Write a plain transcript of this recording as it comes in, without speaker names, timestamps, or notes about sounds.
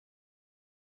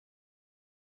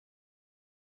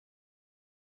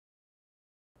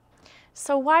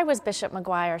So why was Bishop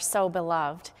Maguire so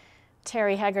beloved?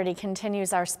 Terry Hegarty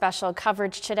continues our special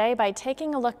coverage today by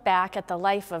taking a look back at the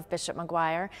life of Bishop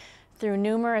Maguire. Through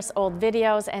numerous old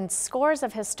videos and scores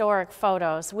of historic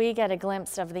photos, we get a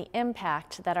glimpse of the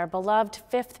impact that our beloved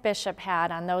fifth bishop had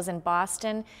on those in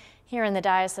Boston, here in the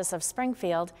Diocese of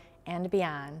Springfield, and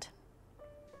beyond.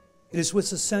 It is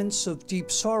with a sense of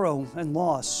deep sorrow and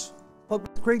loss, but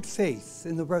with great faith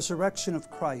in the resurrection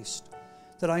of Christ,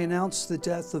 that I announce the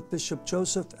death of Bishop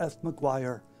Joseph F.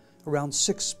 Maguire around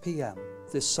 6 p.m.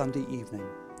 this Sunday evening.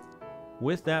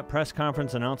 With that press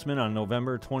conference announcement on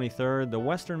November 23rd, the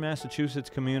Western Massachusetts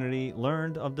community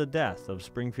learned of the death of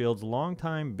Springfield's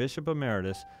longtime Bishop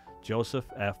Emeritus, Joseph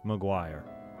F. Maguire.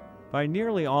 By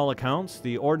nearly all accounts,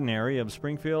 the ordinary of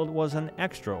Springfield was an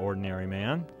extraordinary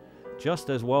man, just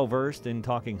as well versed in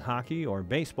talking hockey or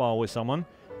baseball with someone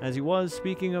as he was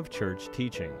speaking of church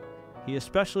teaching. He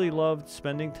especially loved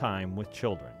spending time with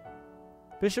children.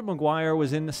 Bishop Maguire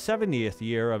was in the 70th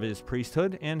year of his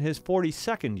priesthood and his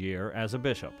 42nd year as a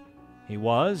bishop. He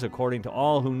was, according to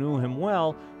all who knew him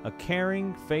well, a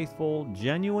caring, faithful,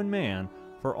 genuine man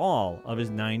for all of his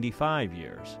 95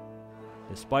 years.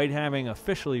 Despite having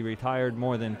officially retired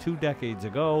more than 2 decades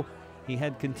ago, he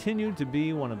had continued to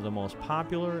be one of the most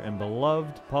popular and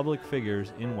beloved public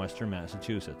figures in Western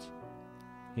Massachusetts.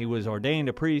 He was ordained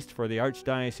a priest for the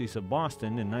Archdiocese of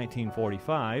Boston in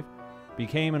 1945,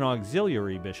 became an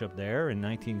auxiliary bishop there in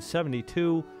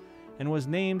 1972, and was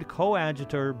named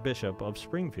coadjutor bishop of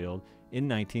Springfield in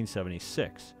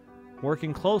 1976,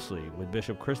 working closely with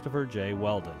Bishop Christopher J.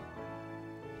 Weldon.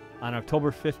 On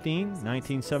October 15,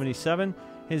 1977,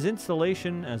 his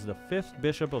installation as the 5th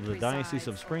bishop of the Diocese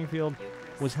of Springfield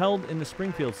was held in the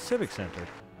Springfield Civic Center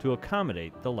to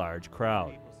accommodate the large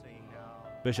crowd.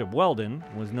 Bishop Weldon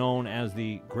was known as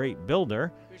the Great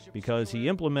Builder because he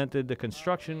implemented the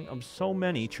construction of so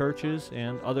many churches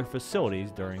and other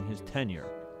facilities during his tenure.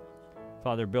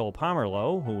 Father Bill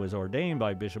Pomerlow, who was ordained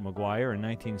by Bishop Maguire in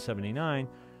 1979,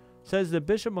 says that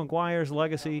Bishop Maguire's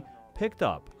legacy picked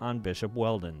up on Bishop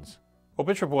Weldon's. Well,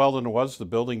 Bishop Weldon was the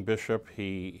building bishop.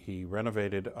 He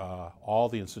renovated all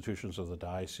the institutions of the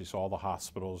diocese, all the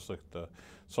hospitals, the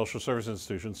social service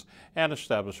institutions, and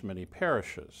established many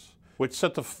parishes, which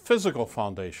set the physical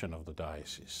foundation of the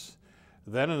diocese.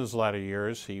 Then in his latter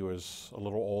years, he was a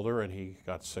little older and he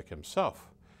got sick himself.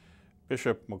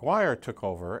 Bishop Maguire took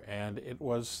over, and it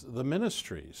was the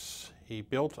ministries. He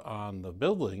built on the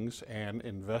buildings and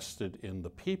invested in the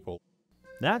people.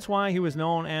 That's why he was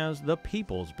known as the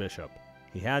People's Bishop.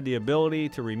 He had the ability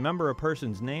to remember a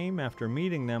person's name after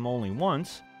meeting them only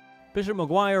once. Bishop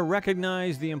Maguire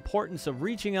recognized the importance of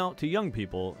reaching out to young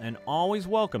people and always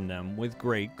welcomed them with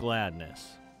great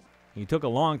gladness. He took a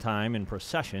long time in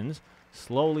processions,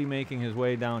 slowly making his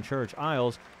way down church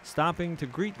aisles, stopping to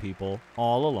greet people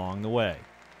all along the way.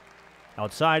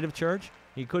 Outside of church,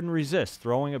 he couldn't resist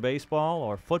throwing a baseball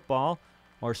or football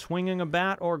or swinging a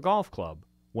bat or golf club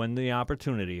when the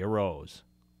opportunity arose.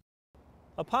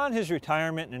 Upon his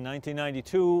retirement in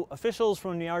 1992, officials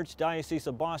from the Archdiocese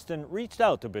of Boston reached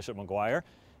out to Bishop Maguire,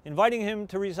 inviting him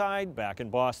to reside back in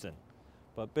Boston.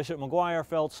 But Bishop Maguire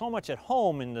felt so much at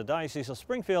home in the Diocese of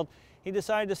Springfield, he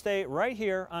decided to stay right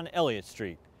here on Elliott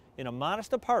Street, in a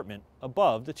modest apartment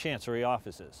above the Chancery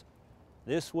offices.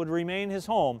 This would remain his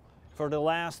home for the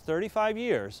last 35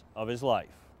 years of his life.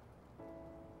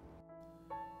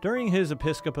 During his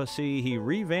episcopacy, he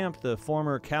revamped the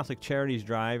former Catholic Charities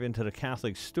Drive into the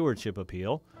Catholic Stewardship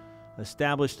Appeal,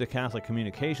 established the Catholic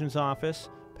Communications Office,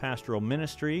 Pastoral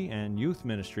Ministry, and Youth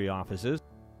Ministry offices,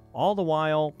 all the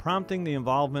while prompting the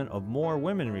involvement of more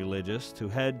women religious to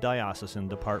head diocesan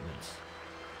departments.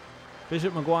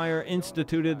 Bishop Maguire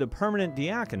instituted the permanent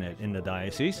diaconate in the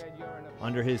diocese.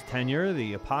 Under his tenure,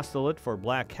 the Apostolate for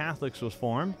Black Catholics was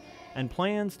formed, and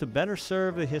plans to better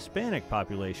serve the Hispanic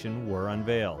population were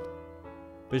unveiled.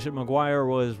 Bishop Maguire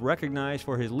was recognized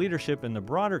for his leadership in the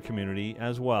broader community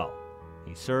as well.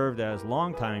 He served as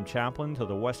longtime chaplain to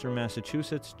the Western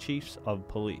Massachusetts Chiefs of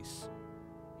Police.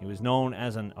 He was known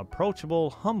as an approachable,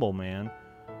 humble man,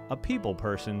 a people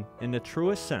person in the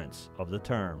truest sense of the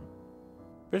term.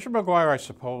 Bishop Maguire, I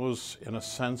suppose, in a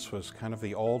sense, was kind of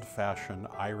the old-fashioned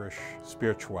Irish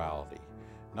spirituality.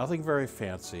 Nothing very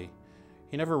fancy.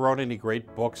 He never wrote any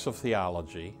great books of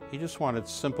theology. He just wanted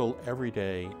simple,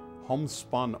 everyday,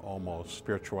 homespun almost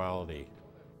spirituality.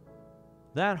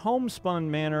 That homespun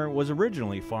manner was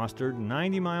originally fostered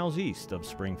 90 miles east of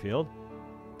Springfield.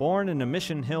 Born in the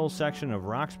Mission Hill section of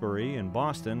Roxbury in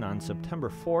Boston on September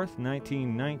 4th,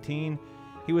 1919,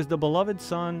 he was the beloved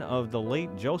son of the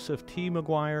late Joseph T.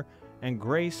 Maguire and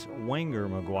Grace Wenger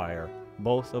Maguire,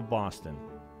 both of Boston.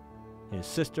 His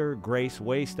sister, Grace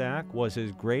Waystack, was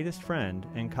his greatest friend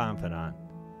and confidant.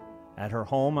 At her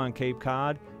home on Cape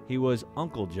Cod, he was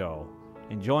Uncle Joe,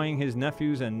 enjoying his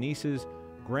nephews and nieces,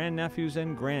 grandnephews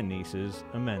and grandnieces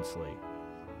immensely.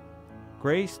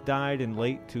 Grace died in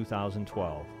late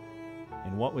 2012.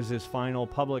 In what was his final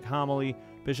public homily,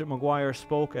 Bishop Maguire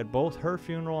spoke at both her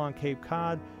funeral on Cape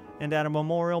Cod and at a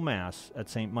memorial mass at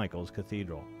St. Michael's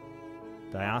Cathedral.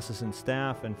 Diocesan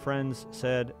staff and friends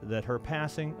said that her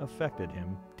passing affected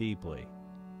him deeply.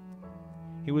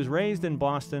 He was raised in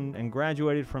Boston and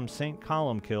graduated from St.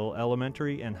 Columbkill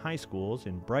Elementary and High Schools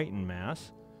in Brighton,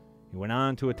 Mass. He went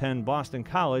on to attend Boston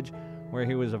College, where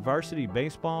he was a varsity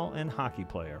baseball and hockey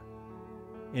player.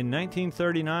 In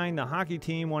 1939, the hockey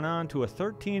team went on to a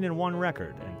 13-1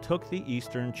 record and took the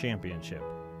Eastern Championship.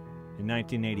 In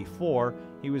 1984,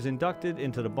 he was inducted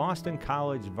into the Boston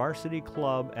College Varsity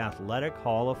Club Athletic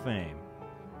Hall of Fame.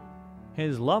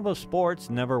 His love of sports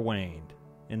never waned.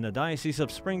 In the Diocese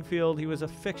of Springfield, he was a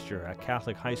fixture at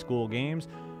Catholic high school games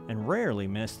and rarely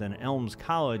missed an Elms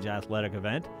College athletic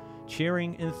event,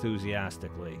 cheering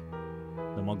enthusiastically.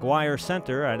 The Maguire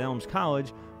Center at Elms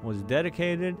College was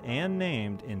dedicated and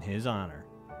named in his honor.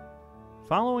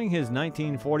 Following his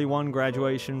 1941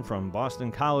 graduation from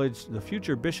Boston College, the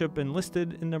future bishop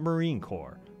enlisted in the Marine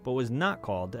Corps, but was not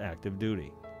called to active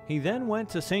duty. He then went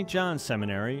to St. John's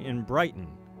Seminary in Brighton,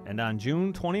 and on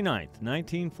June 29,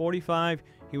 1945,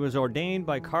 he was ordained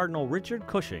by Cardinal Richard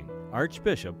Cushing,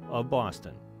 Archbishop of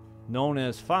Boston. Known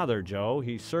as Father Joe,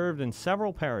 he served in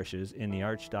several parishes in the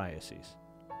Archdiocese.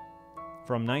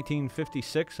 From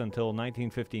 1956 until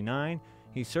 1959,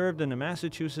 he served in the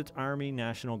Massachusetts Army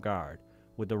National Guard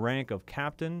with the rank of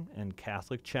captain and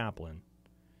Catholic chaplain.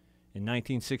 In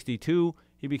 1962,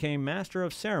 he became Master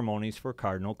of Ceremonies for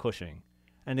Cardinal Cushing,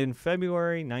 and in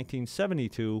February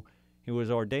 1972, he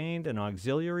was ordained an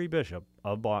auxiliary bishop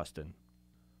of Boston.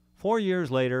 4 years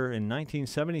later, in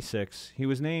 1976, he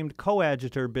was named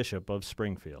Coadjutor Bishop of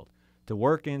Springfield to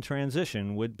work in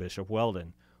transition with Bishop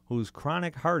Weldon, whose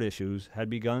chronic heart issues had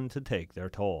begun to take their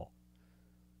toll.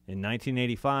 In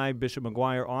 1985, Bishop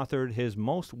Maguire authored his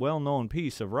most well-known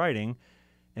piece of writing,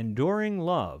 Enduring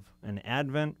Love, an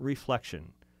Advent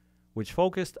Reflection, which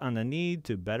focused on the need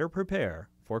to better prepare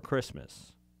for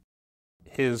Christmas.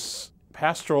 His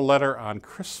pastoral letter on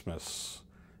Christmas,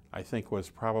 I think, was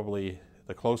probably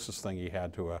the closest thing he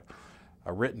had to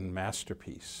a written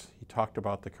masterpiece. He talked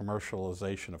about the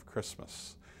commercialization of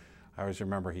Christmas. I always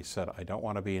remember he said, I don't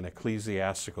want to be an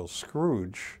ecclesiastical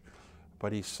Scrooge,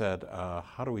 but he said,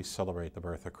 how do we celebrate the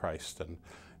birth of Christ? And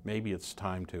maybe it's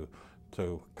time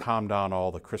to calm down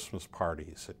all the Christmas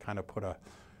parties. It kind of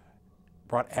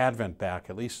brought Advent back,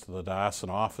 at least to the diocesan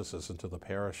offices and to the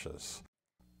parishes.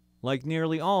 Like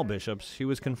nearly all bishops, he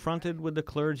was confronted with the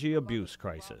clergy abuse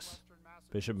crisis.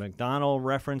 Bishop McDonnell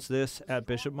referenced this at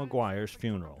Bishop Maguire's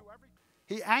funeral.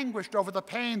 He anguished over the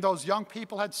pain those young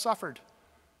people had suffered,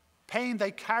 pain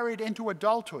they carried into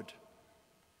adulthood,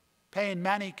 pain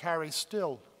many carry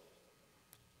still.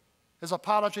 His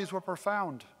apologies were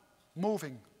profound,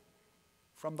 moving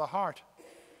from the heart.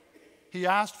 He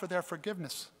asked for their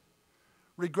forgiveness,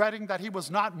 regretting that he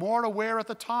was not more aware at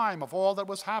the time of all that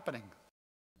was happening.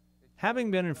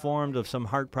 Having been informed of some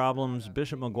heart problems,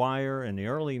 Bishop Maguire in the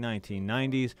early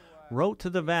 1990s wrote to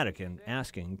the Vatican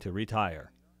asking to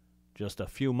retire. Just a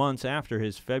few months after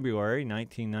his February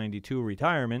 1992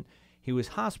 retirement, he was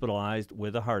hospitalized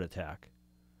with a heart attack.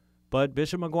 But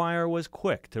Bishop Maguire was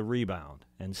quick to rebound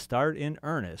and start in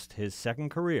earnest his second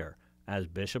career as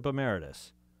Bishop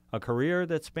Emeritus, a career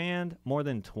that spanned more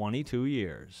than 22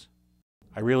 years.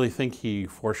 I really think he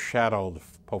foreshadowed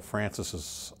Pope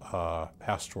Francis's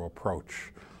pastoral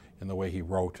approach in the way he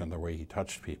wrote and the way he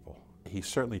touched people. He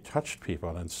certainly touched people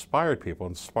and inspired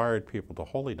people to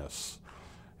holiness,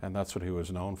 and that's what he was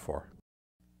known for.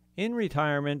 In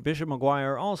retirement, Bishop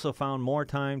Maguire also found more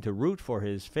time to root for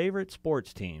his favorite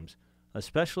sports teams,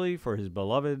 especially for his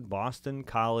beloved Boston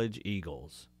College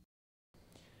Eagles.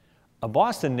 A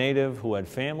Boston native who had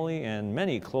family and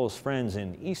many close friends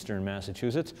in eastern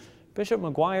Massachusetts, Bishop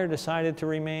Maguire decided to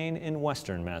remain in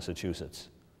western Massachusetts.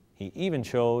 He even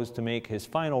chose to make his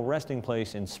final resting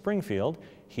place in Springfield,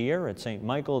 here at St.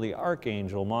 Michael the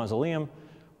Archangel Mausoleum,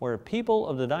 where people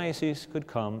of the diocese could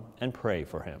come and pray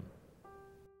for him.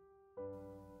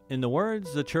 In the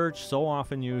words the Church so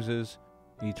often uses,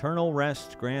 "Eternal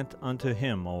rest grant unto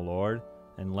him, O Lord,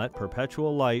 and let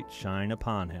perpetual light shine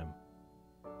upon him."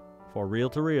 For Reel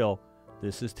to Reel,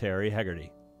 this is Terry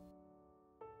Hegarty.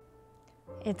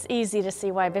 It's easy to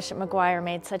see why Bishop Maguire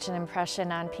made such an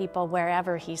impression on people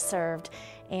wherever he served.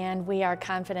 and we are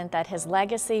confident that his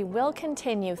legacy will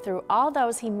continue through all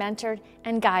those he mentored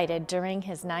and guided during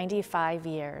his 95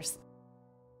 years.